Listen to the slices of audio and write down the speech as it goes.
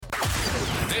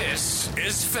This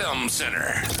is Film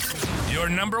Center, your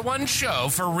number one show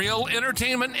for real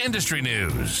entertainment industry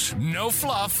news. No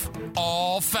fluff,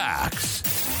 all facts.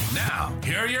 Now,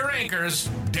 here are your anchors,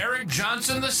 Derek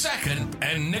Johnson II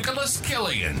and Nicholas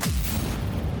Killian.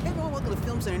 Hey everyone, welcome to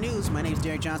Film Center News. My name is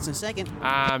Derek Johnson II.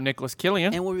 I'm Nicholas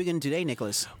Killian. And what are we going to do today,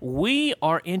 Nicholas? We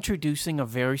are introducing a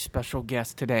very special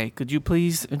guest today. Could you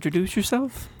please introduce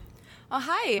yourself?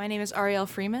 Hi, my name is Ariel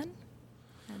Freeman.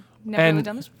 I've never really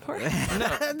done this before.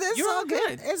 It's all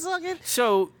good. It's all good.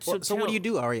 So what do you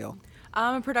do, Ariel?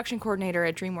 I'm a production coordinator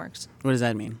at Dreamworks. What does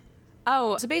that mean?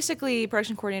 Oh, so basically,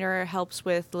 production coordinator helps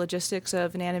with the logistics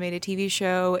of an animated TV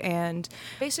show, and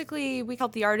basically we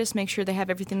help the artists make sure they have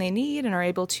everything they need and are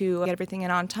able to get everything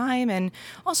in on time, and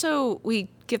also we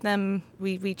give them,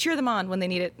 we cheer them on when they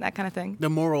need it, that kind of thing. The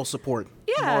moral support.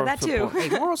 Yeah, Moral that support. too. Hey,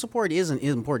 moral support is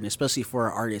important, especially for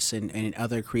our artists and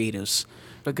other creatives.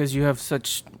 Because you have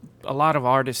a lot of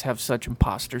artists have such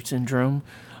imposter syndrome.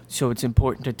 So it's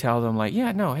important to tell them, like,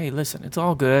 yeah, no, hey, listen, it's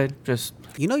all good. Just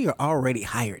You know you're already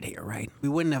hired here, right? We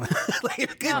wouldn't have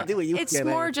couldn't do what you It's can.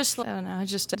 more just, I don't know,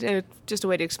 just a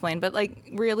way to explain. But, like,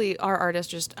 really, our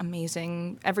artists are just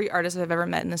amazing. Every artist I've ever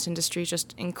met in this industry is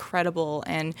just incredible.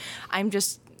 And I'm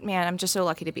just so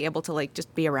lucky to be able to, like,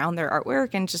 just be around their artwork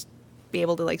and just be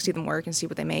able to, like, see them work and see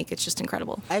what they make. It's just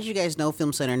incredible. As you guys know,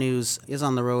 Film Center News is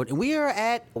on the road, and we are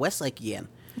at Westlake again.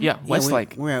 yeah,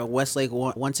 Westlake. We're at Westlake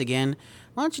once again.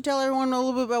 Why don't you tell everyone a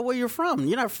little bit about where you're from?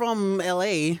 You're not from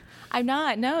L.A. I'm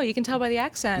not. No, you can tell by the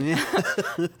accent.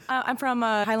 I'm from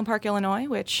Highland Park, Illinois,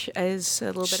 which is a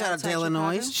little bit Shout out outside to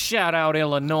Illinois. Chicago. Shout out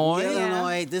Illinois. Yeah.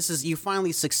 Illinois, you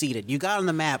finally succeeded. You got on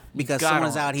the map because got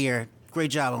someone's on. out here.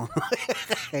 Great job.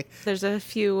 There's a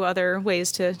few other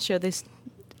ways to show this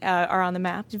are on the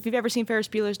map. If you've ever seen Ferris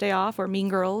Bueller's Day Off or Mean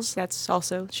Girls, that's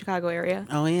also Chicago area.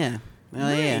 Oh, yeah.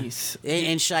 Nice. Yeah.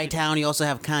 In Chi-Town, you also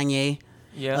have Kanye.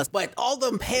 Yeah. But all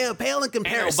them pale in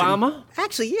comparison. Obama?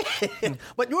 Actually, yeah.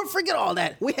 But you're forget all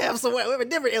that. We have a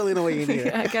different Illinois in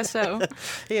here. I guess so.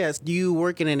 Yes. Do you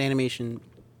work in an animation?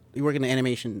 You work in the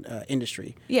animation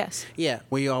industry. Yes. Yeah.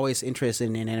 Were you always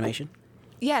interested in animation?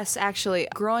 Yes, actually.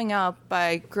 Growing up,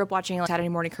 I grew up watching Saturday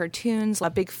morning cartoons. A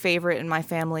big favorite in my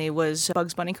family was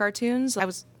Bugs Bunny cartoons. I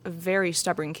was a very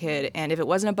stubborn kid, and if it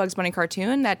wasn't a Bugs Bunny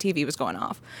cartoon, that TV was going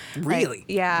off. Really?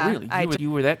 Yeah. Really? You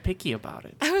were that picky about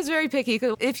it. I was very picky.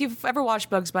 If you've ever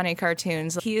watched Bugs Bunny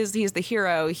cartoons, he is the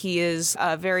hero. He is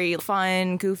a very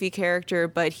fun, goofy character,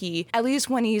 but at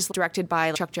least when he's directed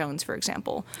by Chuck Jones, for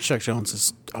example. Chuck Jones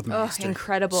is a master.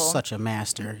 Incredible. Such a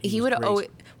master. He would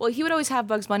great. always have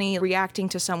Bugs Bunny reacting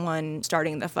to someone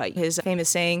starting the fight. His famous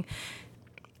saying,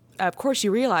 "Of course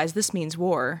you realize this means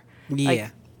war." Yeah.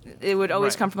 It would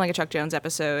always Right. come from like a Chuck Jones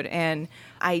episode, and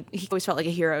he always felt like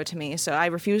a hero to me. So I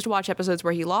refused to watch episodes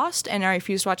where he lost, and I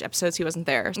refused to watch episodes he wasn't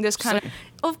there. This kind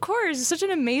of course, he's such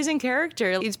an amazing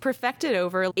character. He's perfected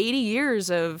over 80 years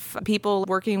of people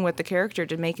working with the character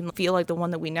to make him feel like the one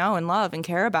that we know and love and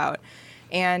care about.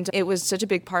 And it was such a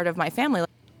big part of my family.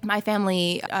 My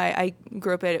family, I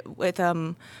grew up with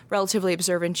a relatively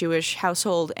observant Jewish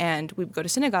household, and we would go to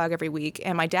synagogue every week,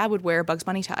 and my dad would wear a Bugs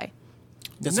Bunny tie.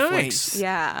 That's a Nice. flex.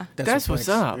 Yeah. That's a what's flex.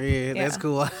 up. Yeah, that's Yeah.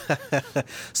 cool.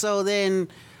 So then,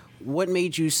 what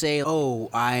made you say, "Oh,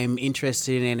 I'm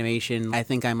interested in animation. I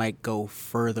think I might go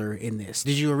further in this"?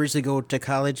 Did you originally go to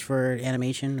college for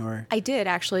animation, or I did,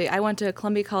 actually. I went to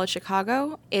Columbia College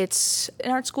Chicago. It's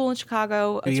an art school in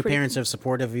Chicago. are your parents are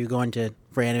supportive of you going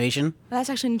for animation? That's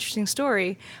actually an interesting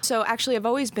story. So actually, I've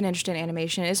always been interested in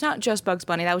animation. It's not just Bugs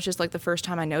Bunny. That was just like the first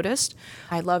time I noticed.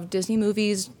 I love Disney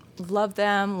movies, loved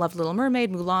them, loved Little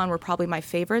Mermaid, Mulan were probably my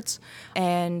favorites.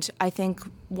 And I think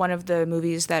one of the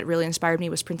movies that really inspired me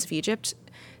was Prince of Egypt.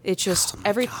 It's just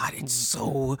God, it's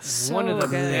so One of the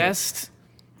good. best.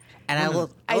 And I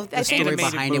love I the think- story Animated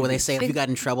behind it where they movies. say if you got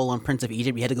in trouble on Prince of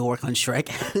Egypt, you had to go work on Shrek.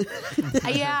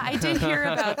 Yeah, I did hear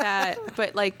about that.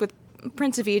 But like with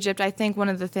Prince of Egypt, I think one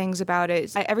of the things about it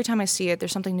is every time I see it,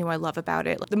 there's something new I love about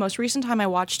it. The most recent time I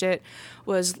watched it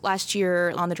was last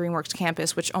year on the Dreamworks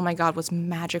campus, which, oh my God, was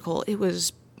magical. It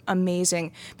was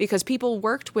amazing because people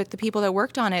worked with the people that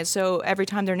worked on it. So every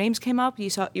time their names came up,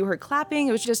 you heard clapping.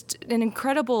 It was just an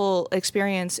incredible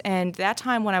experience. And that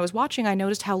time when I was watching, I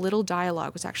noticed how little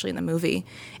dialogue was actually in the movie.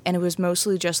 And it was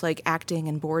mostly just like acting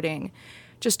and boarding.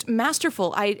 Just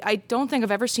masterful. I don't think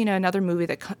I've ever seen another movie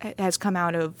that has come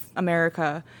out of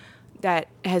America that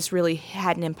has really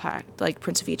had an impact like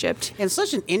Prince of Egypt. And it's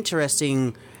such an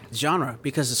interesting genre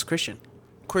because it's Christian,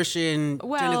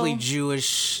 Well, technically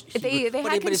Jewish. they had but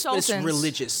it's consultants.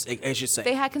 religious, I should say.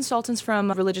 They had consultants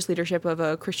from religious leadership of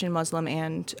a Christian, Muslim,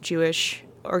 and Jewish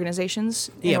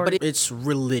organizations. Yeah, but it's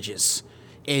religious.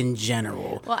 in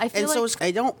general. Well, I feel and so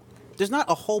like- there's not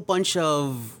a whole bunch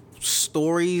of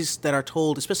stories that are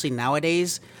told, especially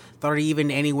nowadays, that are even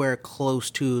anywhere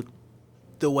close to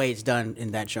the way it's done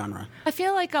in that genre. I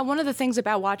feel like one of the things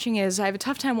about watching is I have a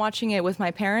tough time watching it with my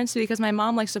parents because my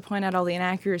mom likes to point out all the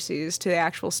inaccuracies to the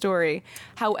actual story.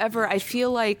 However, I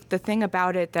feel like the thing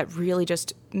about it that really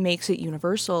just makes it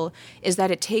universal is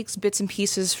that it takes bits and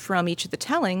pieces from each of the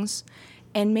tellings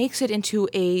and makes it into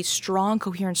a strong,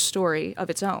 coherent story of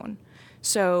its own.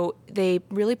 So they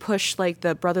really push like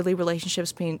the brotherly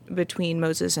relationships between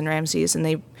Moses and Ramses, and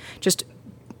they just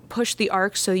push the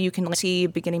arc so you can see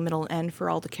beginning, middle, and end for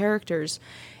all the characters.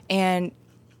 And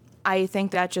I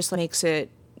think that just makes it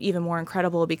even more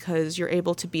incredible because you're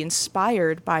able to be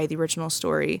inspired by the original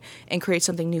story and create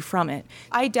something new from it.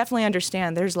 I definitely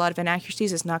understand there's a lot of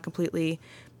inaccuracies. It's not completely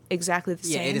exactly the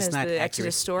same as the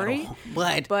Exodus story,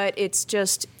 but it's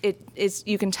just it's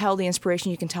you can tell the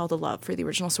inspiration, you can tell the love for the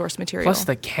original source material. Plus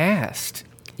the cast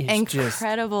is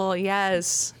incredible.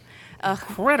 Yes.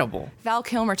 Incredible. Val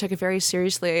Kilmer took it very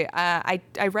seriously. I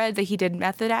read that he did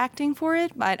method acting for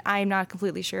it, but I'm not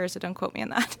completely sure, so don't quote me on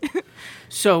that.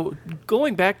 So,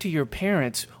 going back to your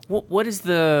parents, what is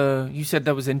you said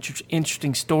that was an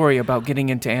interesting story about getting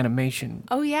into animation.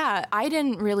 Oh, yeah. I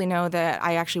didn't really know that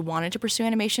I actually wanted to pursue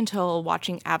animation until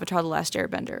watching Avatar: The Last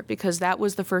Airbender, because that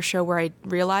was the first show where I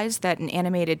realized that an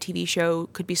animated TV show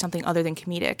could be something other than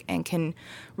comedic and can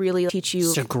really teach you.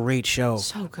 It's a great show.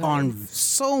 So good. On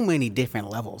so many different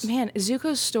levels. Man,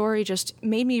 Zuko's story just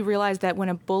made me realize that when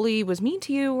a bully was mean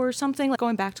to you or something, like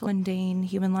going back to mundane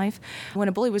human life, when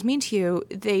a bully was mean to you,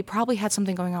 they probably had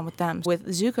something going on with them. With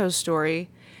Zuko's story,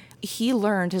 he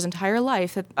learned his entire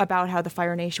life about how the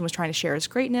Fire Nation was trying to share his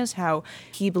greatness, how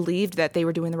he believed that they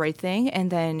were doing the right thing, and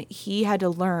then he had to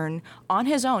learn on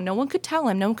his own. No one could tell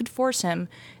him, no one could force him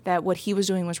that what he was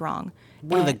doing was wrong.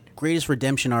 One of the greatest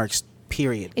redemption arcs,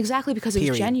 period. Exactly, because it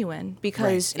was genuine.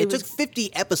 Because it took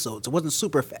 50 episodes. It wasn't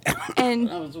super fast. And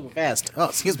it was super fast. Oh,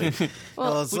 excuse me.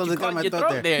 Something got my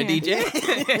throat there, DJ.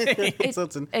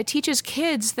 It teaches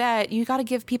kids that you got to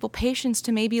give people patience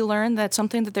to maybe learn that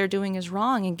something that they're doing is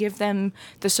wrong and give them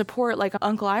the support like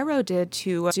Uncle Iroh did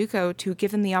to Zuko, to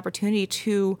give them the opportunity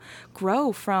to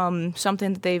grow from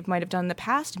something that they might have done in the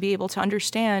past, to be able to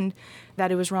understand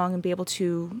that it was wrong and be able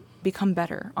to become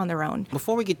better on their own.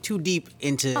 Before we get too deep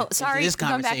into this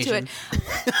going back to conversation,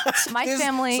 it. My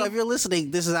family. So if you're listening,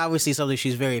 this is obviously something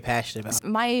she's very passionate about.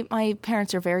 My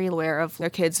parents are very aware of their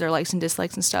kids, their likes and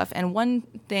dislikes and stuff. And one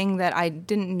thing that I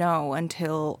didn't know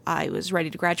until I was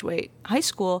ready to graduate high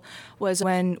school was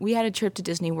when we had a trip to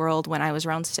Disney World when I was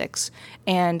around 6.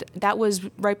 And that was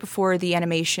right before the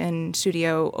animation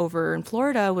studio over in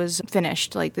Florida was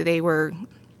finished. Like they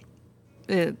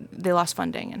lost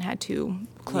funding and had to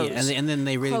close. Yeah, and then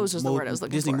they really close was the word I was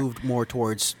looking Disney for. moved more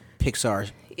towards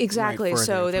Pixar. Exactly.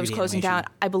 So they was closing down.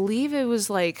 I believe it was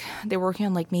like they were working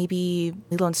on like maybe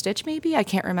Lilo and Stitch. Maybe I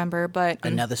can't remember, but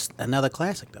another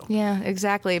classic though. Yeah,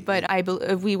 exactly. But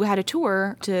we had a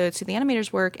tour to see the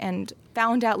animators work and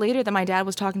found out later that my dad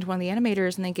was talking to one of the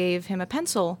animators and they gave him a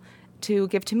pencil to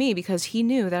give to me because he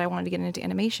knew that I wanted to get into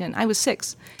animation. I was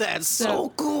 6. That's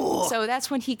so cool. So that's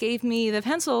when he gave me the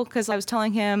pencil because I was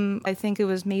telling him, I think it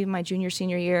was maybe my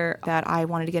senior year, that I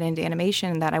wanted to get into animation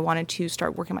and that I wanted to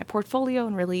start working my portfolio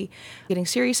and really getting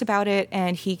serious about it.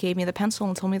 And he gave me the pencil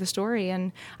and told me the story,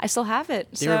 and I still have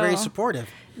it. They were very supportive.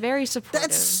 Very supportive.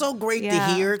 That's so great to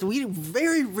hear. We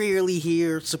very rarely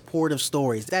hear supportive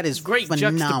stories. That is great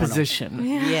phenomenal. Juxtaposition.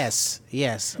 Yeah.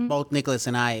 Yes. Both Nicholas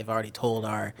and I have already told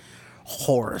our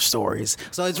horror stories.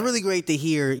 So it's really great to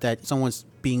hear that someone's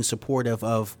being supportive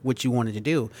of what you wanted to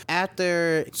do.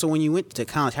 So when you went to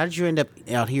college, how did you end up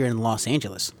out here in Los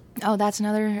Angeles? Oh, that's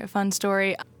another fun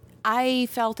story. I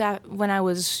felt that when I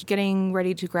was getting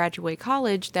ready to graduate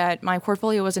college that my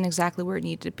portfolio wasn't exactly where it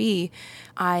needed to be.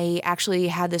 I actually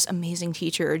had this amazing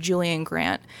teacher, Julian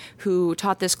Grant, who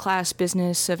taught this class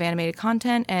Business of Animated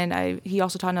Content, and he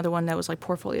also taught another one that was like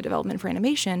Portfolio Development for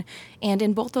Animation. And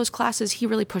in both those classes, he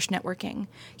really pushed networking.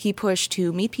 He pushed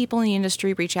to meet people in the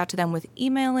industry, reach out to them with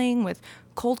emailing, with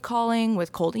cold calling,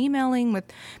 with cold emailing, with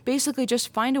basically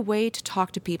just find a way to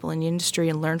talk to people in the industry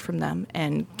and learn from them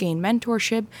and gain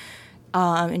mentorship,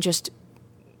 and just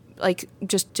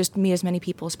meet as many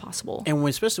people as possible. And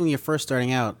especially when you're first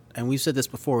starting out, and we've said this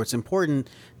before, it's important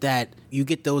that you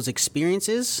get those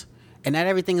experiences, and not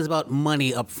everything is about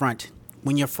money up front.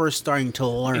 when you're first starting to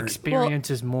learn. Experience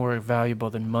is more valuable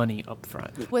than money up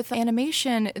front. With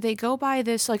animation, they go by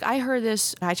this, like I heard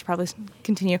this, I should probably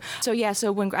continue.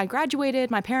 So when I graduated,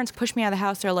 my parents pushed me out of the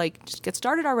house. They're like, just get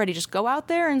started already. Just go out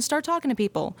there and start talking to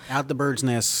people. Out the bird's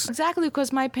nest. Exactly,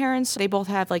 because my parents, they both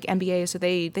have like MBAs, so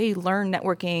they learn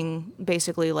networking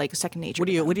basically like second nature.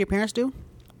 What do your parents do?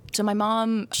 So my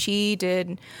mom, she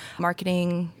did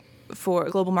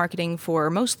global marketing for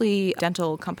mostly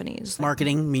dental companies.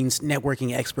 Marketing means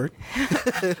networking expert.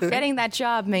 Getting that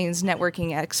job means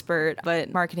networking expert,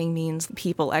 but marketing means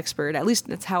people expert. At least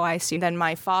that's how I see it. Then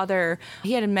my father,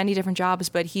 he had many different jobs,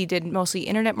 but he did mostly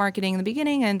internet marketing in the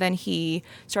beginning, and then he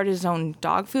started his own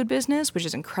dog food business, which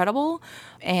is incredible.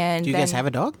 And Do you guys have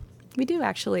a dog? We do,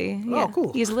 actually. Oh,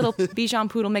 cool. He's a little Bichon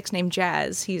Poodle mix named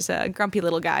Jazz. He's a grumpy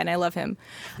little guy, and I love him.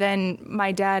 Then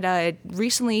my dad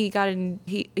recently got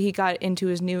into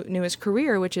his newest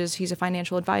career, which is he's a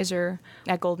financial advisor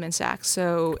at Goldman Sachs.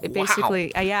 So it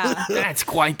basically, yeah. That's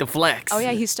quite the flex. Oh,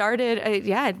 yeah, he started,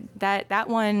 that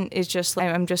one is just,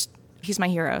 he's my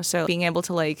hero. So being able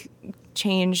to, like,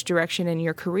 change direction in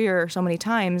your career so many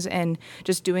times and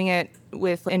just doing it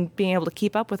and being able to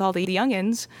keep up with all the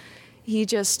youngins,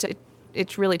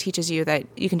 it really teaches you that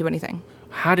you can do anything.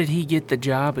 How did he get the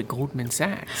job at Goldman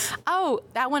Sachs? Oh,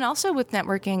 that one also with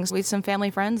networking. We had some family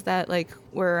friends that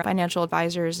were financial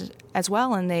advisors as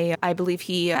well, and I believe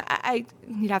you'd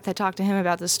have to talk to him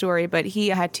about the story, but he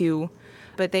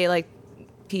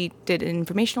did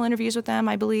informational interviews with them,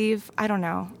 I believe. I don't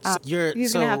know.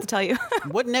 He's going to have to tell you.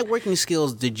 What networking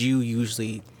skills did you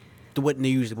what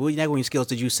networking skills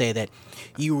did you say that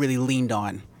you really leaned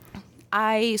on?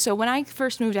 So when I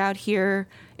first moved out here,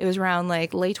 it was around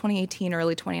late 2018,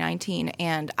 early 2019,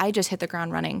 and I just hit the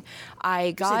ground running.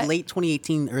 You said late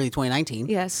 2018, early 2019?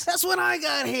 Yes. That's when I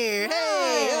got here.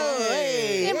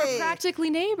 Hey! And we're practically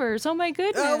neighbors. Oh, my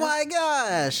goodness. Oh, my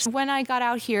gosh. When I got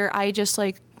out here, I just,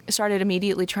 started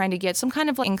immediately trying to get some kind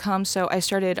of income, so I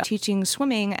started teaching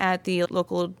swimming at the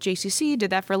local JCC, did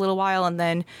that for a little while, and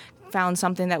then found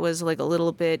something that was a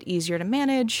little bit easier to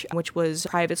manage, which was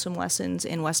private swim lessons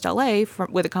in West LA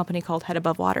with a company called Head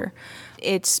Above Water.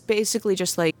 It's basically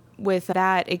just with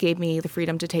that, it gave me the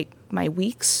freedom to take my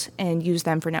weeks and use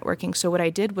them for networking. So what I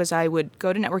did was I would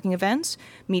go to networking events,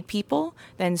 meet people,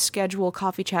 then schedule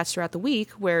coffee chats throughout the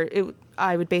week where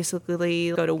I would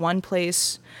basically go to one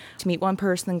place to meet one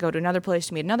person, then go to another place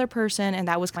to meet another person, and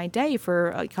that was my day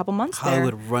for a couple months there.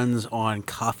 Hollywood runs on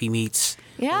coffee meets,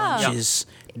 lunches,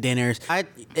 dinners.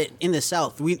 In the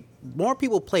South, more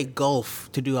people play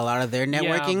golf to do a lot of their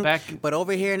networking, but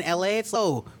over here in LA, it's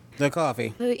the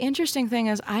coffee. The interesting thing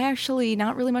is I actually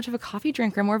not really much of a coffee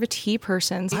drinker. I'm more of a tea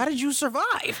person. How did you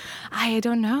survive? I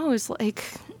don't know.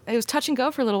 It was touch and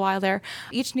go for a little while there.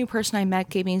 Each new person I met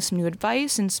gave me some new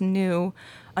advice and some new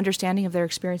understanding of their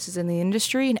experiences in the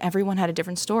industry, and everyone had a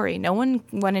different story. No one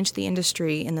went into the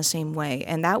industry in the same way,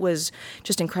 and that was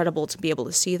just incredible to be able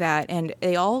to see that. And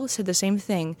they all said the same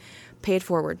thing: pay it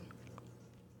forward.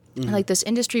 Mm-hmm. This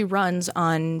industry runs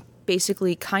on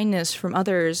basically kindness from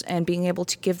others and being able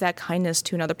to give that kindness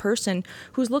to another person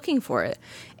who's looking for it.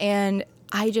 And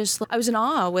I was in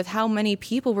awe with how many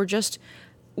people were just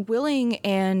willing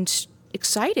and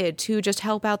excited to just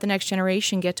help out the next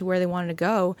generation get to where they wanted to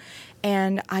go.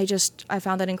 And I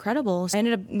found that incredible. I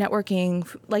ended up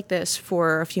networking like this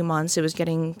for a few months. It was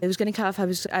getting tough.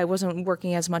 I wasn't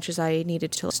working as much as I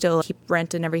needed to still keep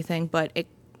rent and everything, but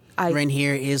rent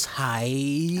here is high.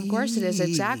 Of course it is,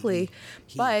 exactly.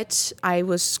 But I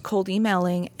was cold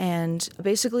emailing, and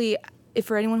basically, if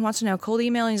for anyone who wants to know, cold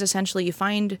emailing is essentially you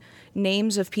find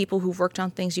names of people who've worked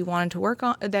on things you wanted to work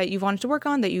on, that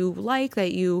you like,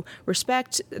 that you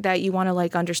respect, that you want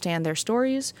to understand their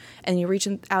stories, and you reach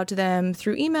out to them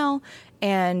through email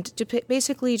and to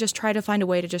basically just try to find a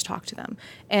way to just talk to them.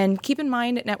 And keep in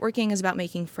mind, networking is about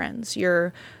making friends.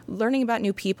 You're learning about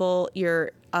new people.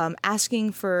 You're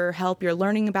asking for help. You're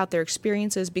learning about their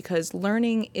experiences, because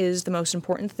learning is the most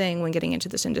important thing when getting into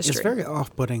this industry. It's very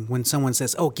off-putting when someone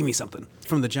says, "Oh, give me something,"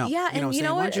 from the jump. Yeah, and you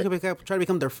know why what? don't you try to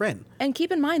become their friend? And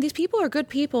keep in mind, these people are good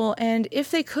people, and if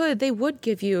they could, they would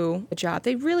give you a job.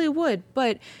 They really would.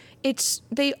 But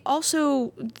the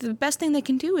best thing they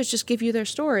can do is just give you their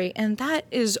story, and that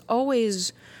is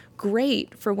always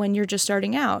great for when you're just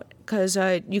starting out, because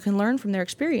you can learn from their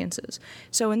experiences.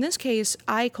 So in this case,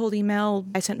 I cold emailed.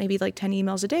 I sent maybe 10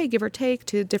 emails a day, give or take,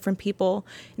 to different people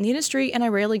in the industry, and I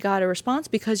rarely got a response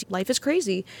because life is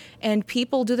crazy, and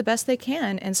people do the best they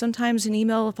can, and sometimes an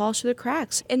email falls through the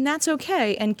cracks, and that's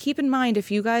okay. And keep in mind,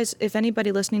 if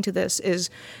anybody listening to this is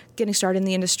getting started in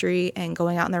the industry and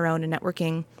going out on their own and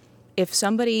networking, if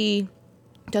somebody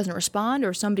doesn't respond,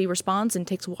 or somebody responds and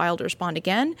takes a while to respond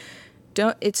again,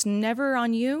 it's never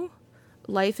on you.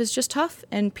 Life is just tough,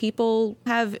 and people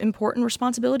have important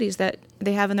responsibilities that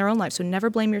they have in their own life. So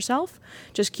never blame yourself.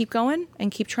 Just keep going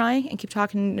and keep trying and keep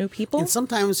talking to new people. And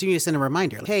sometimes you need to send a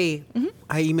reminder. Like, hey,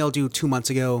 I emailed you 2 months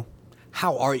ago.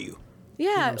 How are you?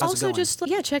 Yeah. how's it Also, going? just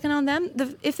checking on them.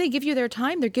 If they give you their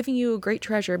time, they're giving you a great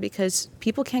treasure, because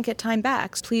people can't get time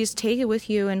back. Please take it with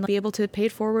you and be able to pay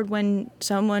it forward when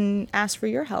someone asks for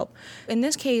your help. In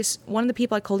this case, one of the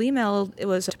people I cold emailed, it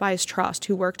was Tobias Trost,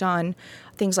 who worked on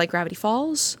things like Gravity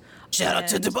Falls. Shout out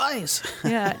to Tobias.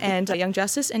 Yeah, and Young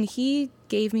Justice, and he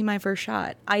gave me my first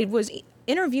shot. I was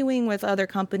interviewing with other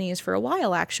companies for a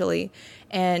while, actually,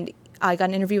 and I got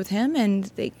an interview with him, and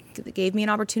they gave me an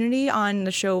opportunity on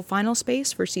the show Final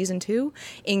Space for season 2.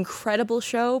 Incredible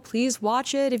show. Please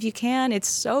watch it if you can. It's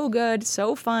so good,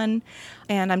 so fun,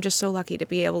 and I'm just so lucky to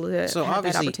be able to have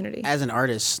that opportunity. As an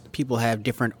artist, people have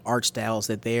different art styles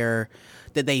that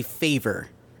they favor.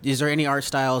 Is there any art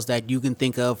styles that you can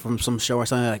think of from some show or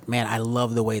something like, man, I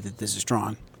love the way that this is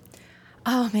drawn?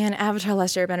 Oh man, Avatar: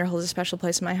 Last Airbender holds a special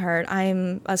place in my heart.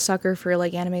 I'm a sucker for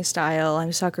like anime style. I'm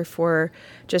a sucker for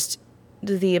just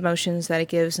the emotions that it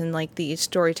gives and like the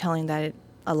storytelling that it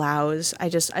allows.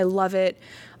 I love it.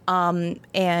 But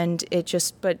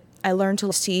I learned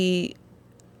to see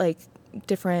like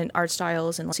different art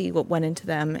styles and see what went into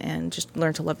them, and just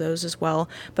learn to love those as well.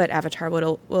 But Avatar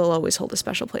will always hold a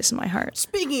special place in my heart.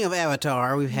 Speaking of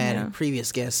Avatar, we've had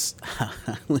previous guests.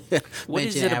 What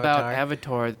is it about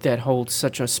Avatar that holds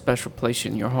such a special place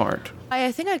in your heart?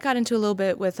 I think I got into a little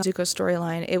bit with Zuko's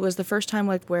storyline. It was the first time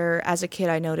where as a kid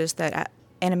I noticed that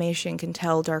animation can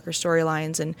tell darker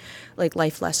storylines and like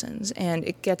life lessons, and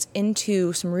it gets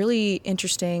into some really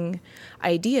interesting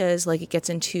ideas. Like it gets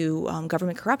into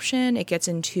government corruption, it gets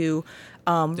into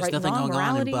there's right and nothing wrong, going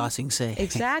morality. on in Bossing Say.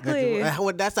 Exactly.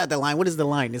 That's not the line. What is the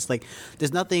line? It's like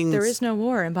there's nothing. There is no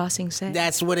war in Bossing Say.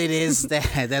 That's what it is.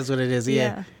 That's what it is.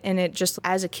 Yeah. And it just,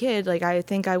 as a kid, like I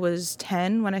think I was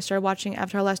 10 when I started watching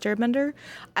Avatar: Last Airbender.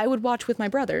 I would watch with my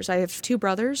brothers. I have 2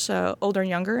 brothers, older and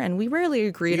younger, and we rarely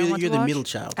agreed on what to watch. You're the middle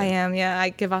child. I am. Yeah, I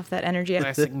give off that energy.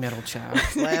 Classic middle child.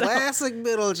 Classic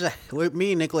middle child.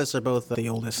 Me and Nicholas are both the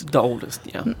oldest. The oldest,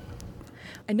 yeah.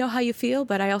 I know how you feel,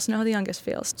 but I also know how the youngest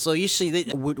feels. So you see,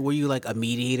 were you like a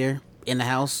mediator in the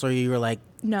house, or you were like?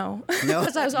 No. No?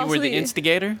 Because I was You also were the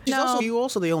instigator? No. You were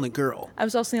also the only girl. I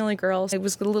was also the only girl. It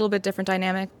was a little bit different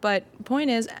dynamic. But point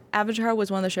is, Avatar was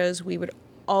one of the shows we would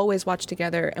always watch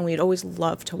together, and we'd always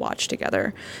love to watch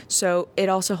together. So it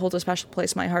also holds a special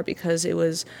place in my heart because it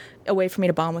was a way for me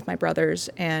to bond with my brothers,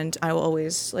 and I will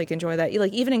always like enjoy that.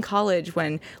 Like even in college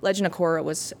when Legend of Korra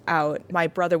was out, my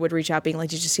brother would reach out being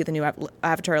like, "Did you see the new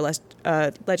Avatar Legend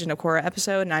of Korra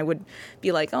episode?" And I would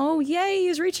be like, "Oh yay,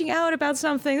 he's reaching out about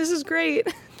something. This is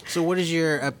great." So what is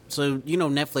your so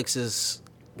Netflix's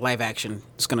live action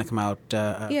is going to come out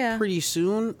pretty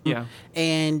soon. Yeah.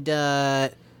 And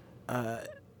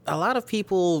a lot of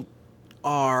people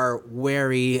are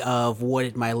wary of what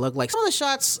it might look like. Some of the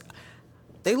shots,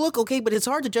 they look okay, but it's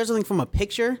hard to judge something from a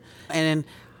picture. And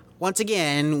once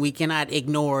again, we cannot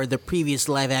ignore the previous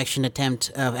live-action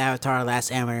attempt of Avatar: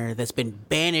 Last Airbender that's been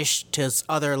banished to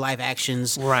other live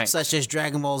actions, right, such as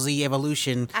Dragon Ball Z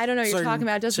Evolution. I don't know what you're talking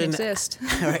about. It doesn't exist.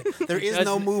 Right. There is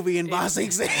no movie in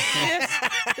Bossing Say.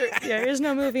 There is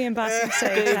no movie in Bossing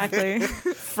Say, exactly.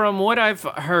 From what I've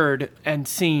heard and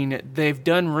seen, they've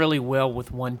done really well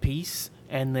with One Piece,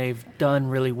 and they've done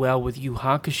really well with Yu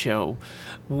Hakusho.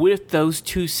 With those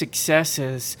 2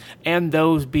 successes, and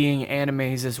those being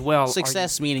animes as well.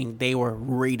 Success meaning they were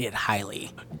rated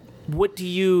highly.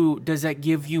 Does that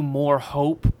give you more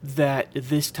hope that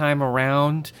this time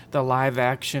around the live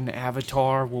action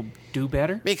Avatar will do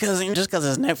better? Because just because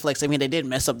it's Netflix, I mean, they did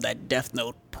mess up that Death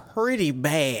Note pretty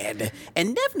bad.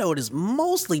 And Death Note is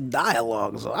mostly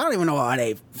dialogue, so I don't even know how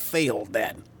they failed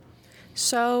that.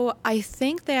 So I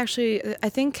think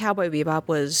Cowboy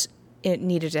Bebop it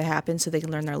needed to happen so they can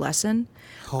learn their lesson.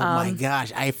 Oh my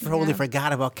gosh, I totally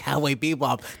forgot about Cowboy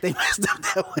Bebop. They messed up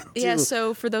that one too. Yeah,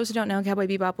 so for those who don't know, Cowboy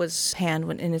Bebop was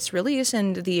panned in its release,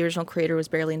 and the original creator was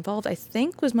barely involved. I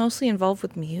think was mostly involved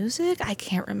with music. I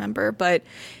can't remember, but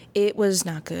it was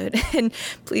not good. And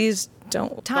please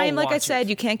don't. Time, like I said,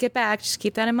 you can't get back. Just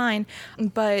keep that in mind.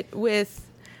 But with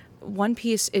One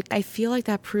Piece, I feel like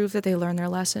that proved that they learned their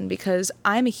lesson, because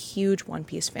I'm a huge One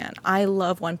Piece fan. I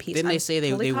love One Piece. Didn't they say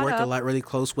they worked a lot really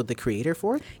close with the creator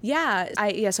for it? Yeah.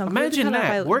 So imagine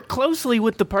that. Work closely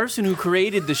with the person who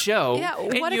created the show,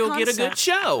 and you'll get a good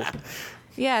show.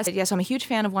 Yes, I'm a huge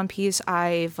fan of One Piece.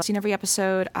 I've seen every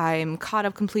episode. I'm caught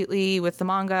up completely with the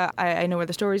manga. I know where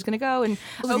the story's going to go. And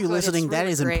those of you listening, that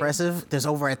is impressive. There's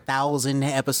over 1,000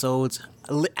 episodes,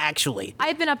 actually.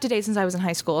 I've been up to date since I was in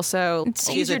high school, so it's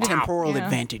easier to temporal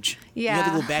advantage. Yeah. You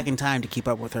have to go back in time to keep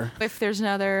up with her. If there's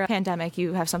another pandemic,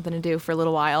 you have something to do for a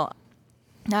little while.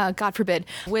 God forbid.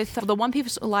 With the One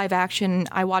Piece live action,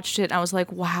 I watched it and I was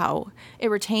like, wow, it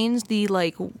retains the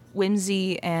like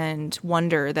whimsy and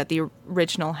wonder that the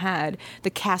original had.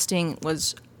 The casting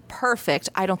was perfect.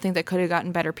 I don't think they could have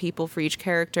gotten better people for each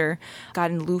character.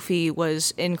 Luffy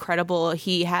was incredible.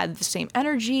 He had the same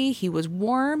energy. He was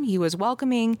warm. He was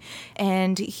welcoming.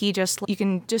 And you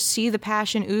can just see the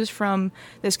passion ooze from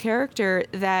this character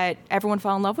that everyone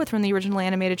fell in love with from the original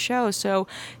animated show. So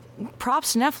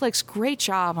props to Netflix. Great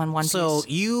job on One Piece. So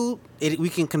we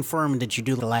can confirm that you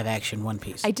do the live action One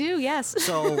Piece. I do, yes.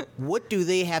 So what do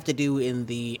they have to do in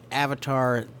the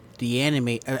Avatar,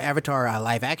 Avatar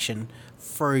live action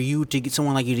for you to get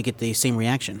someone like you to get the same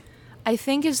reaction? I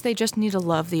think they just need to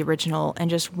love the original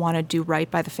and just want to do right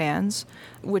by the fans,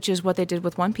 which is what they did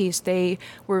with One Piece. They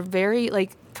were very,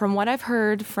 from what I've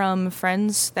heard from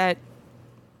friends that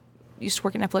used to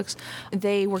work at Netflix,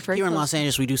 they worked very Here in close. Los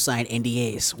Angeles, we do sign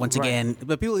NDAs once again,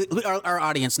 but our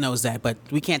audience knows that, but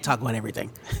we can't talk about everything.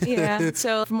 Yeah.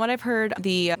 So from what I've heard,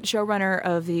 the showrunner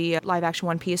of the live action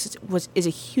One Piece is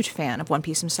a huge fan of One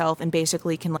Piece himself, and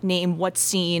basically can name what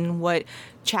scene, what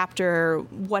chapter,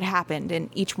 what happened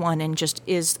in each one, and just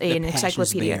is an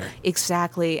encyclopedia. There.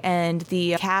 Exactly. And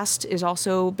the cast is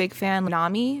also a big fan.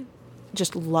 Nami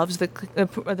just loves the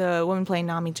woman playing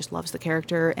Nami, just loves the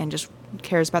character and just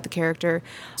cares about the character.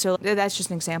 So that's just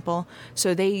an example.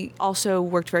 So they also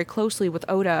worked very closely with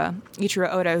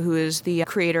Ichiro Oda, who is the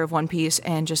creator of One Piece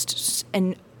and just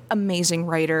an amazing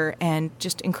writer and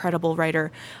just incredible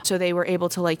writer. So they were able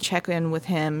to check in with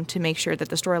him to make sure that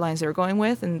the storylines they were going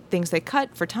with and things they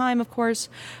cut for time, of course,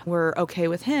 were okay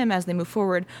with him as they move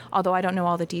forward. Although I don't know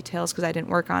all the details because I didn't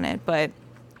work on it, but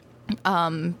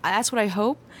that's what I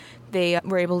hope they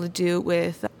were able to do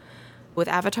with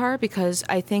Avatar, because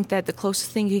I think that the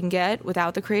closest thing you can get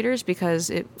without the creators,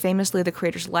 because famously the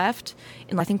creators left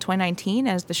in I think 2019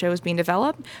 as the show was being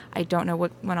developed. I don't know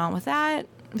what went on with that.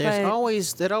 That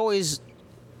always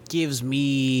gives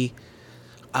me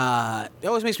it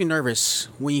always makes me nervous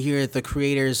when you hear the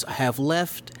creators have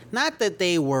left. Not that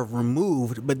they were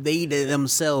removed, but they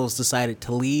themselves decided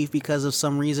to leave because of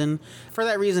some reason. For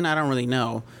that reason, I don't really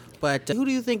know. But who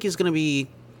do you think is going to be?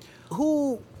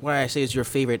 What I say is your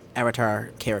favorite Avatar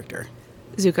character?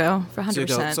 Zuko, for 100%.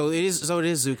 Zuko. So it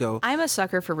is Zuko. I'm a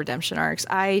sucker for redemption arcs.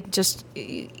 I just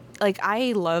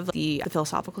I love the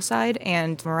philosophical side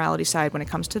and morality side when it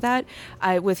comes to that.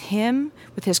 With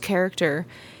his character,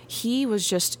 he was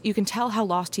just, you can tell how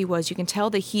lost he was. You can tell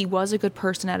that he was a good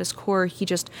person at his core. He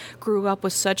just grew up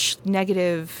with such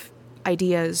negative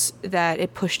ideas that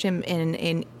it pushed him in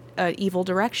an evil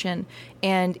direction,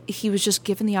 and he was just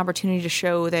given the opportunity to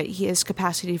show that his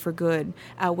capacity for good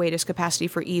outweighed his capacity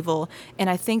for evil.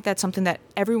 And I think that's something that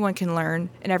everyone can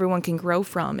learn and everyone can grow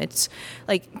from. It's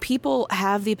people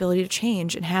have the ability to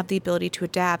change and have the ability to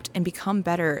adapt and become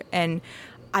better. And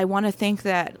I want to think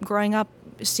that growing up,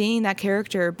 seeing that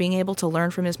character being able to learn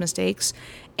from his mistakes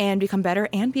and become better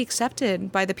and be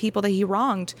accepted by the people that he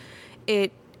wronged,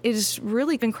 it is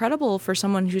really incredible for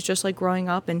someone who's just growing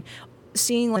up and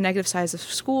seeing the negative sides of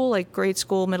school, grade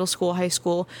school, middle school, high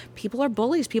school. People are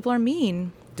bullies. People are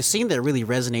mean. The scene that really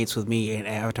resonates with me in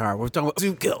Avatar, we're talking about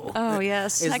Zuko. Oh,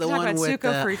 yes. I can talk about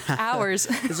Zuko for hours.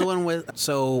 It's the one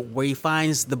where he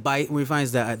finds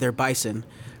their bison,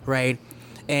 right?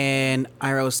 And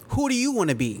Iroh's, who do you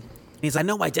want to be? And he's like, I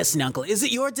know my destiny, uncle. Is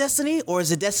it your destiny, or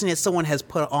is it destiny that someone has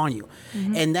put on you?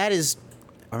 Mm-hmm. And that is,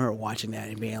 I remember watching that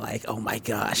and being like, oh my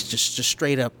gosh, just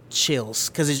straight up chills,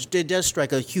 because it does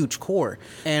strike a huge chord.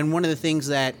 And one of the things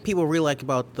that people really like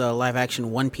about the live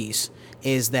action One Piece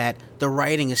is that the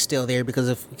writing is still there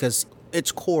because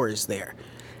its core is there,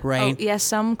 right? Oh, yes,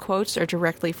 some quotes are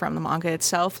directly from the manga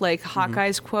itself, like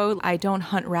Hawkeye's quote, "I don't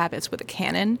hunt rabbits with a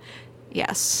cannon."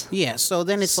 Yes. Yeah, so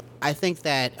then I think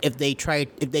that if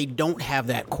they don't have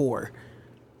that core,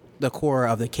 the core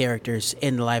of the characters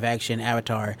in the live action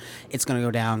Avatar, it's going to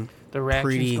go down. The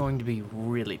reaction's going to be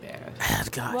really bad.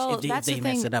 Gosh, well, if they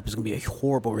mess it up, it's going to be a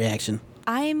horrible reaction.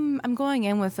 I'm going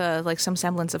in with some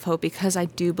semblance of hope, because I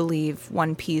do believe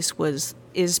One Piece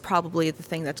is probably the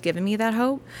thing that's given me that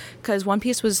hope, because One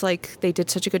Piece was they did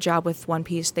such a good job with One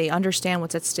Piece. They understand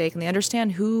what's at stake, and they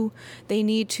understand who they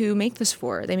need to make this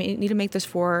for. They need to make this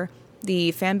for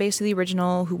the fan base of the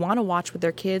original who want to watch with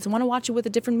their kids, want to watch it with a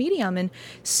different medium and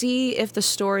see if the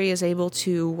story is able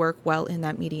to work well in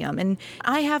that medium. And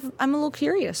I'm a little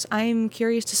curious. I'm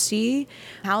curious to see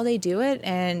how they do it,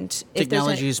 and if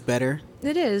technology is better.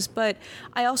 It is, but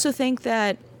I also think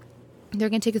that they're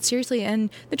going to take it seriously, and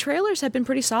the trailers have been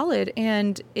pretty solid,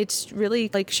 and it's really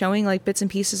like showing like bits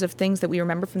and pieces of things that we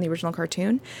remember from the original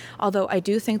cartoon. Although I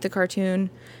do think the cartoon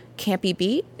can't be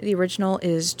beat. The original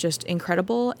is just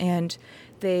incredible, and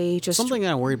they just... Something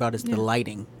I worry about is the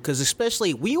lighting, because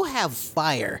especially when you have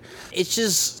fire, it's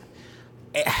just...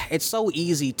 It's so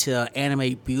easy to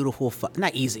animate beautiful...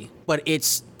 Not easy, but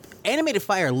it's... Animated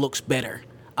fire looks better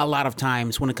a lot of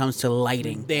times when it comes to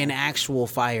lighting than actual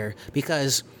fire,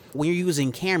 because when you're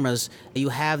using cameras, you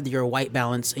have your white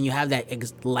balance and you have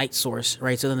that light source,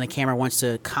 right? So then the camera wants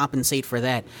to compensate for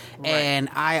that. Right. And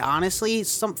I honestly,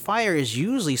 some fire is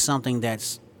usually something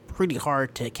that's pretty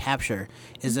hard to capture.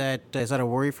 Is that a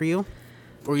worry for you?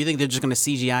 Or you think they're just going to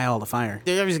CGI all the fire?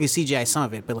 They're obviously going to CGI some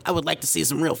of it, but I would like to see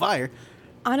some real fire.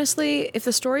 Honestly, if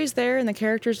the story's there and the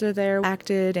characters are there,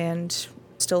 acted and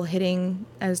still hitting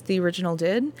as the original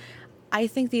did, I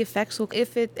think the effects will,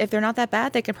 if they're not that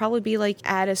bad, they could probably be like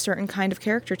add a certain kind of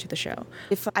character to the show.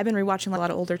 If I've been rewatching a lot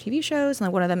of older TV shows, and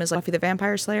like one of them is like Buffy the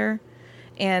Vampire Slayer,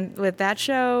 and with that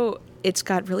show, it's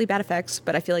got really bad effects,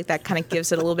 but I feel like that kind of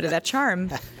gives it a little bit of that charm.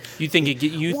 You think it?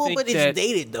 You well, think but it's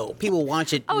dated though. People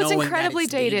watch it. Oh, it's knowing incredibly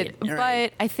that it's dated.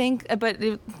 Right. But I think,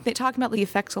 they talking about the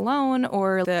effects alone,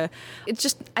 or it's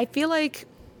just, I feel like,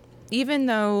 even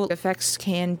though effects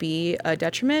can be a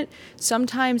detriment,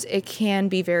 sometimes it can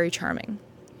be very charming,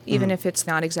 even if it's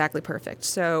not exactly perfect.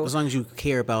 So as long as you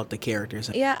care about the characters.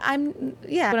 Yeah,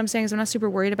 what I'm saying is I'm not super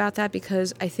worried about that,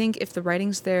 because I think if the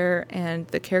writing's there and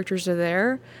the characters are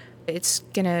there, it's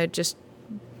gonna just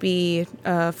be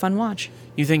a fun watch.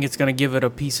 You think it's going to give it a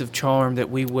piece of charm that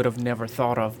we would have never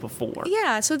thought of before?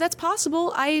 Yeah, so that's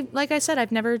possible. Like I said,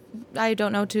 I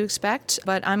don't know what to expect,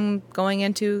 but I'm going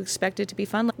in to expect it to be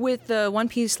fun. With the One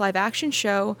Piece live action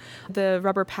show, the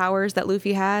rubber powers that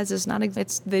Luffy has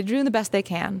they're doing the best they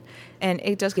can, and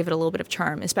it does give it a little bit of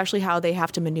charm, especially how they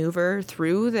have to maneuver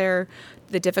through the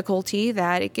difficulty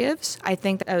that it gives. I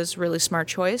think that was a really smart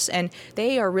choice, and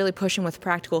they are really pushing with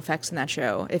practical effects in that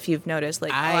show. If you've noticed,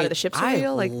 like a lot of the ships are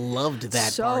real. Like, loved that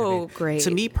so part of it. Great.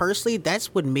 To me personally,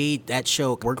 that's what made that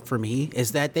show work for me,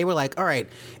 is that they were like, all right,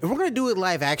 if we're going to do it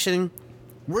live action,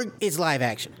 it's live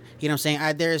action. You know what I'm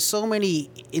saying? There's so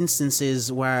many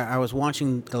instances where I was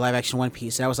watching the live action One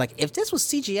Piece, and I was like, if this was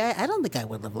CGI, I don't think I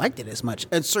would have liked it as much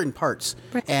in certain parts.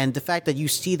 Right. And the fact that you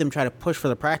see them try to push for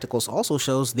the practicals also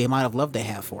shows the amount of love they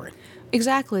have for it.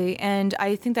 Exactly, and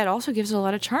I think that also gives it a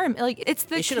lot of charm. Like, it's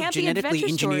the they should have campy genetically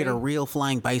engineered story. a real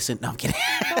flying bison. No, I'm kidding.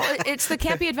 Well, it's the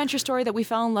campy adventure story that we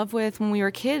fell in love with when we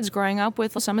were kids, growing up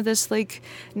with some of this like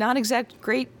not exact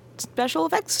great special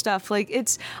effects stuff. Like,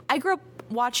 I grew up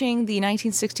watching the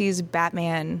 1960s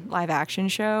Batman live action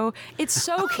show. It's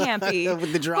so campy.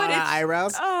 With the drawn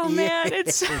eyebrows. Oh man,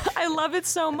 I love it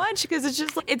so much, because it's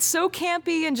just it's so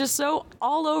campy and just so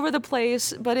all over the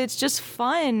place, but it's just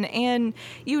fun, and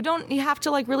you have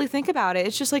to like really think about it.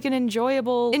 It's just like an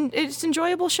enjoyable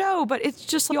show, but it's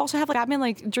just you also have like Batman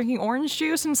like drinking orange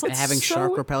juice and having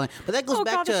shark repellent. But that goes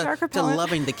back to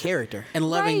loving the character and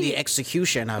loving the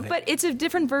execution of it. But it's a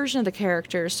different version of the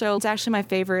character, so it's actually my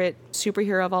favorite superhero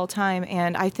of all time,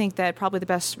 and I think that probably the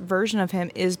best version of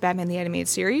him is Batman the Animated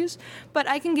Series, but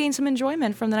I can gain some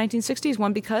enjoyment from the 1960s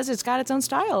one because it's got its own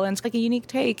style and it's like a unique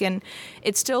take, and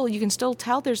you can still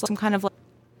tell there's some kind of like,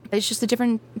 it's just a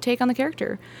different take on the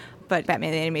character. But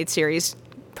Batman the Animated Series,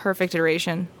 perfect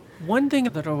iteration. One thing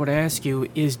that I would ask you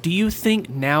is, do you think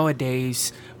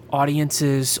nowadays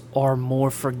audiences are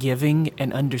more forgiving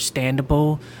and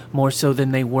understandable more so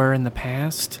than they were in the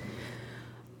past?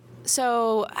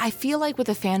 So I feel like with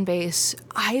the fan base,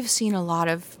 I've seen a lot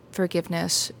of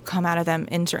forgiveness come out of them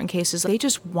in certain cases. They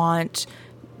just want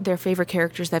their favorite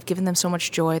characters that have given them so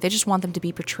much joy. They just want them to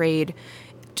be portrayed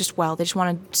just well. They just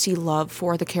want to see love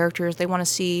for the characters. They want to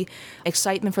see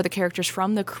excitement for the characters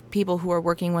from the people who are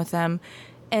working with them.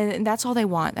 And that's all they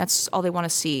want. That's all they want to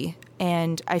see.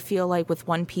 And I feel like with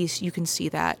One Piece, you can see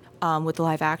that. With the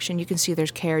live action, you can see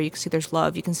there's care, you can see there's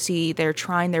love, you can see they're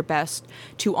trying their best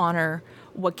to honor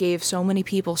what gave so many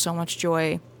people so much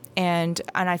joy. And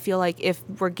I feel like if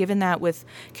we're given that with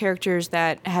characters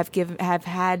that have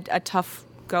had a tough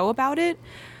go about it,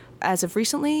 as of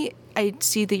recently, I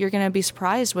see that you're going to be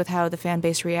surprised with how the fan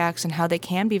base reacts and how they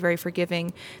can be very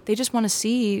forgiving. They just want to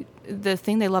see the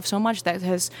thing they love so much that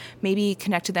has maybe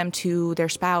connected them to their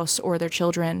spouse or their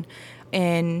children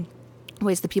in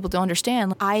ways that people don't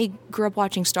understand. I grew up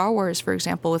watching Star Wars, for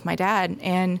example, with my dad,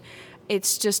 and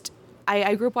it's just,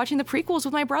 I grew up watching the prequels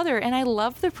with my brother, and I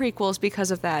love the prequels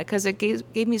because of that, because it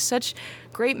gave me such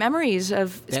great memories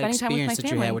of that spending time with my experience that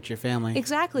family. you had with your family.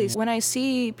 Exactly. When I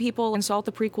see people insult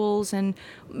the prequels, and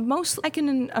I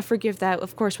can forgive that,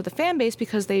 of course, with the fan base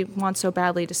because they want so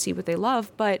badly to see what they love.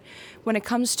 But when it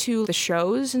comes to the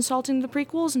shows insulting the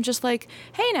prequels, I'm just like,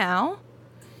 hey, now,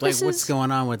 Like, what's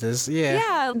going on with this?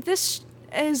 Yeah, this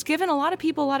has given a lot of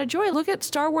people a lot of joy. Look at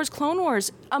Star Wars Clone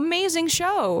Wars. Amazing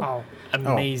show. Oh,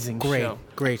 amazing show.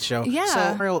 Great show. Yeah. So,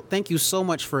 Ariel, thank you so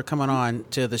much for coming on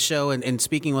to the show and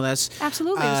speaking with us.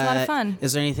 Absolutely. It was a lot of fun.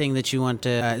 Is there anything that you want to,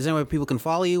 is there any way people can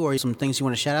follow you, or some things you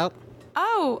want to shout out?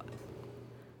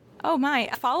 Oh my,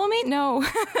 follow me? No.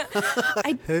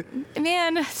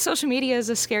 Man, social media is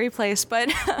a scary place, but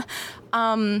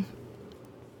I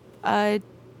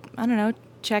don't know.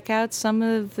 Check out some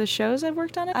of the shows I've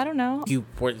worked on. I don't know.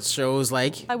 What shows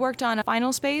like? I worked on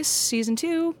Final Space season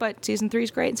 2, but season 3 is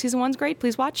great and season 1's great.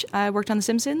 Please watch. I worked on The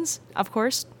Simpsons, of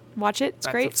course. Watch it. It's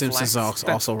great. Simpsons is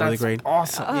also really great.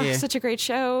 Awesome. Oh, such a great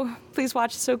show. Please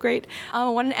watch. It's so great.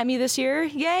 Won an Emmy this year.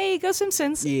 Yay, go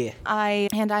Simpsons. Yeah.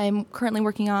 I'm currently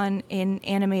working on an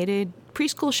animated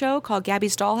preschool show called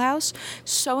Gabby's Dollhouse.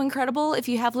 So incredible. If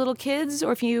you have little kids,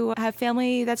 or if you have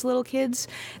family that's little kids,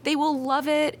 they will love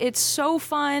it. It's so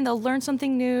fun. They'll learn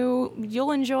something new.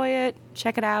 You'll enjoy it.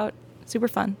 Check it out. Super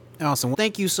fun. Awesome. Well,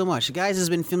 thank you so much. Guys, this has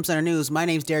been Film Center News. My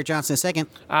name's Derek Johnson II.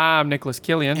 I'm Nicholas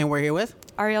Killian. And we're here with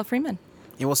Ariel Freeman.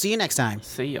 And we'll see you next time.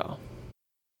 See y'all.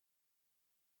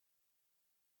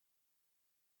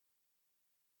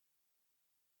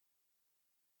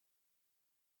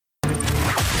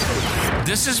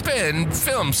 This has been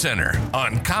Film Center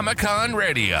on Comic-Con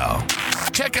Radio.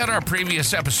 Check out our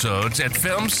previous episodes at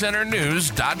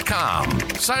filmcenternews.com.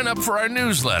 Sign up for our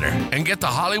newsletter and get the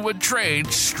Hollywood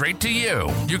trade straight to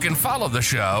you. You can follow the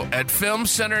show at Film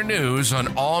Center News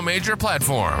on all major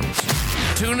platforms.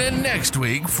 Tune in next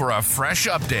week for a fresh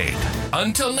update.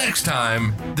 Until next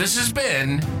time, this has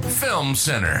been Film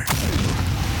Center.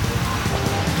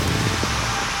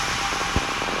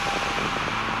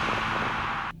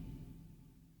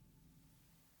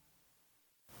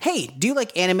 Hey, do you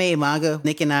like anime and manga?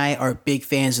 Nick and I are big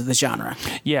fans of the genre.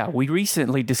 Yeah, we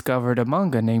recently discovered a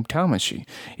manga named Tamashi.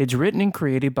 It's written and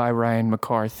created by Ryan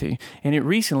McCarthy, and it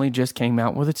recently just came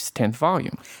out with its 10th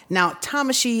volume. Now,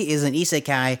 Tamashi is an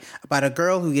isekai about a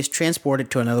girl who gets transported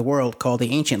to another world called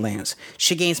the Ancient Lands.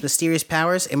 She gains mysterious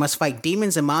powers and must fight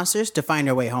demons and monsters to find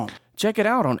her way home. Check it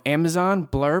out on Amazon,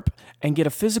 Blurb, and get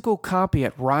a physical copy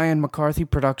at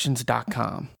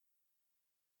RyanMcCarthyProductions.com.